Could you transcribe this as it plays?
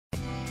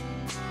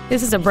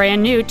This is a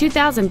brand new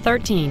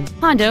 2013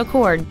 Honda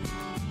Accord.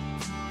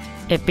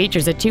 It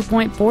features a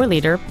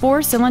 2.4-liter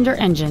four-cylinder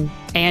engine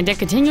and a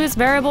continuous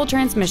variable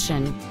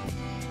transmission.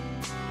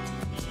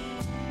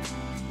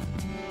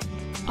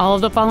 All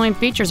of the following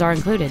features are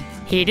included: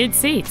 heated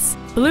seats,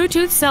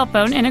 Bluetooth cell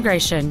phone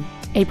integration,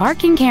 a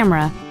parking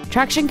camera,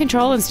 traction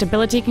control and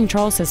stability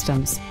control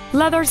systems,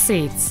 leather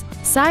seats,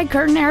 side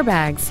curtain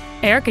airbags,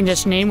 air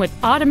conditioning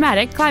with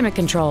automatic climate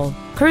control,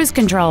 cruise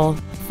control,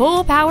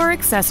 full power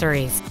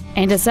accessories,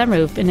 and a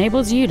sunroof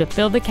enables you to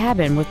fill the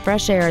cabin with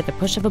fresh air at the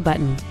push of a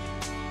button.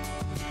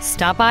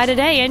 Stop by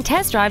today and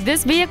test drive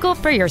this vehicle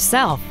for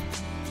yourself.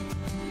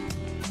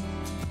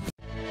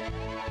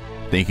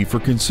 Thank you for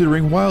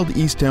considering Wild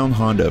Easttown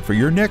Honda for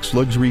your next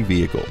luxury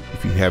vehicle.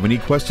 If you have any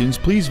questions,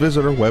 please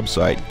visit our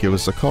website, give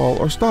us a call,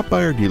 or stop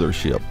by our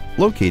dealership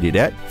located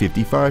at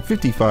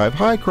 5555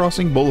 High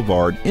Crossing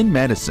Boulevard in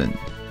Madison.